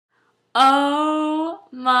Oh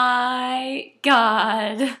my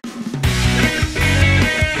god.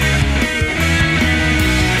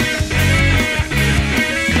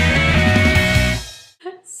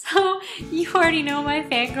 So, you already know my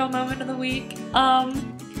fangirl moment of the week.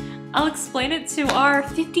 I'll explain it to our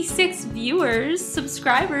 56 viewers,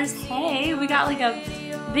 subscribers. Hey, we got like a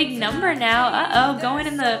big number now. Uh-oh, going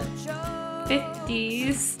in the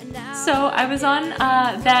 50s. So I was on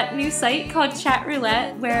that new site called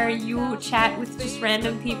Roulette, where you chat with just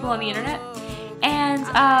random people on the internet. And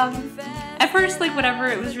at first, like, whatever,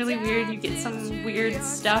 it was really weird. You get some weird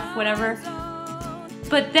stuff, whatever.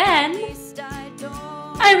 But then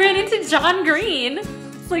I ran into John Green.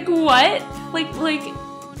 Like, what? Like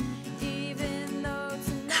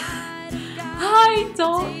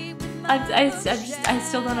I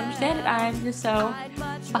still don't understand it. I'm just so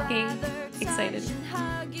fucking excited.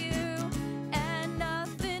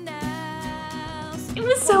 It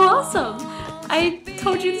was so awesome. I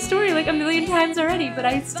told you the story like a million times already, but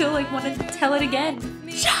I still like want to tell it again.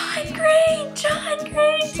 John Green, John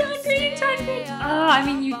Green, John Green, John Green. Oh, I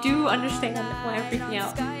mean, you do understand why I'm freaking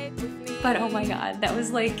out. But oh my god, that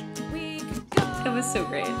was like, it was so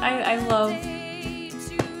great. I love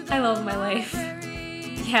my life.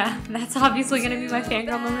 Yeah, that's obviously gonna be my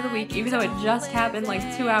fangirl moment of the week, even though it just happened like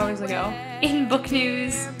 2 hours ago. In book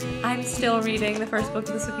news, I'm still reading the first book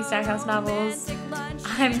of the Sookie Stackhouse novels.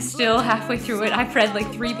 I'm still halfway through it. I've read like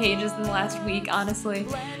 3 pages in the last week, honestly.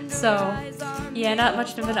 So, yeah, not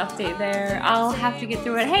much of an update there. I'll have to get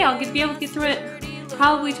through it. Hey, I'll be able to get through it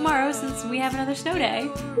probably tomorrow since we have another snow day.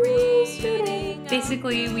 Woo, snow day.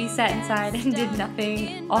 Basically, we sat inside and did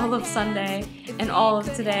nothing all of Sunday and all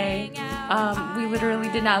of today. We literally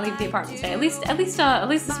did not leave the apartment today. At least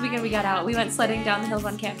this weekend we got out. We went sledding down the hills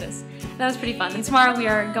on campus. That was pretty fun. And tomorrow we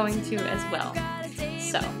are going to as well.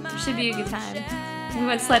 So, should be a good time. We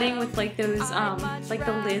went sledding with like those, like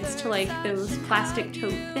the lids to like those plastic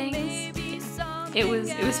tote things. It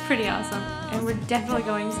was pretty awesome, and we're definitely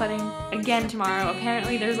going sledding again tomorrow.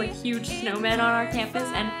 Apparently there's like huge snowmen on our campus,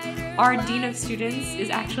 and our dean of students is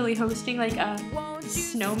actually hosting like a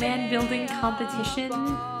snowman building competition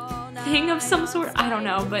thing of some sort. I don't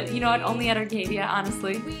know, but you know what, only at Arcadia,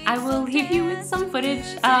 honestly. I will leave you with some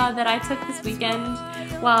footage that I took this weekend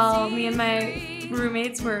while me and my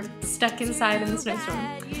roommates were stuck inside in the snowstorm.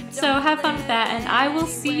 So have fun with that, and I will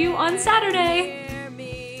see you on Saturday!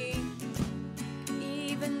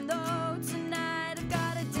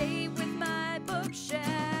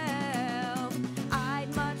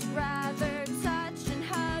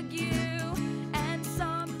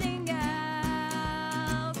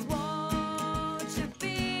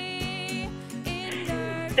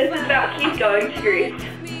 This is about keep going to Greece.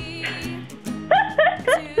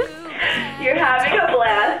 You're having a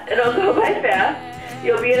blast. It'll go by fast.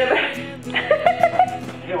 You'll be in America.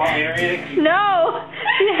 You want me to read it? No!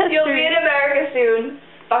 Yes, you'll be in America soon,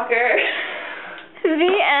 fucker. The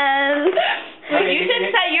end. You should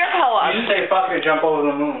set your poem. You should say fucker, jump over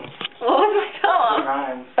the moon. What was my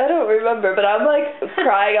poem? I don't remember, but I'm like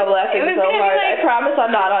crying. I'm laughing so hard. Like, I promise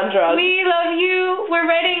I'm not on drugs. We love you. We're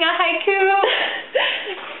writing a haiku.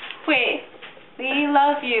 Wait. We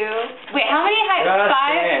love you. Wait, how many haikus?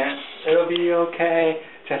 5? It'll be okay.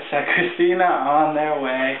 Just said Christina on their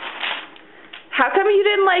way. How come you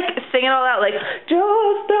didn't like sing it all out like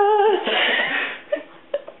Justice?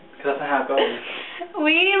 That's not how it goes.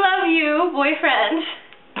 We love you, boyfriend.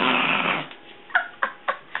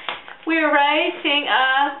 We're writing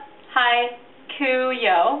a haiku,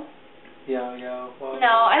 yo. Yo, yo. Whoa. No,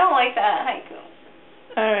 I don't like that haiku.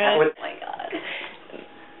 Alright. Oh my god.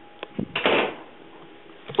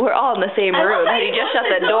 We're all in the same room. You just shut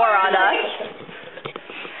the door on us.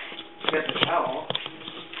 Get the towel.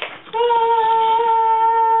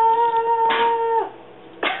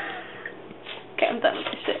 Okay, I'm done with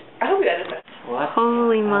this shit. I hope you guys are. What?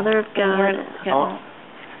 Holy mother of God. Oh.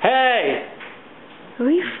 Hey! Who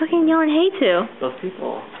are you fucking yelling hey to? Those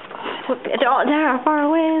people. They're far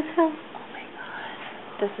away as hell. Oh my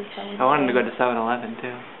god. This is so I wanted to go to 7-Eleven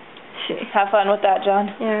too. Have fun with that, John.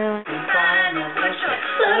 Yeah, really.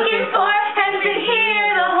 Looking for has been here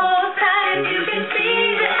the whole time. You can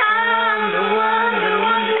see that I'm the one who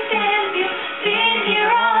understands you. Been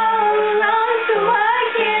here all along, so I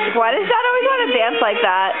can't. Why does John always want to dance like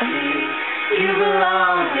that? You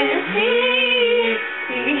belong with me.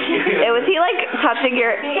 Was he like touching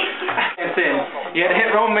your? You had to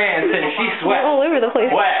hit romance and she sweat. All over the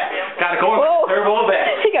place. Wet. Gotta go in turbo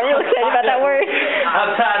bed. He got real excited about that word.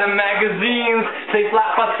 Outside of magazines, say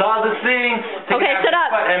flat facades to sing. Okay, shut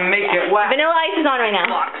up. And make it wet. Vanilla Ice is on right now.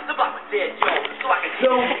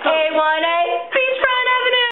 A1A, beach friend.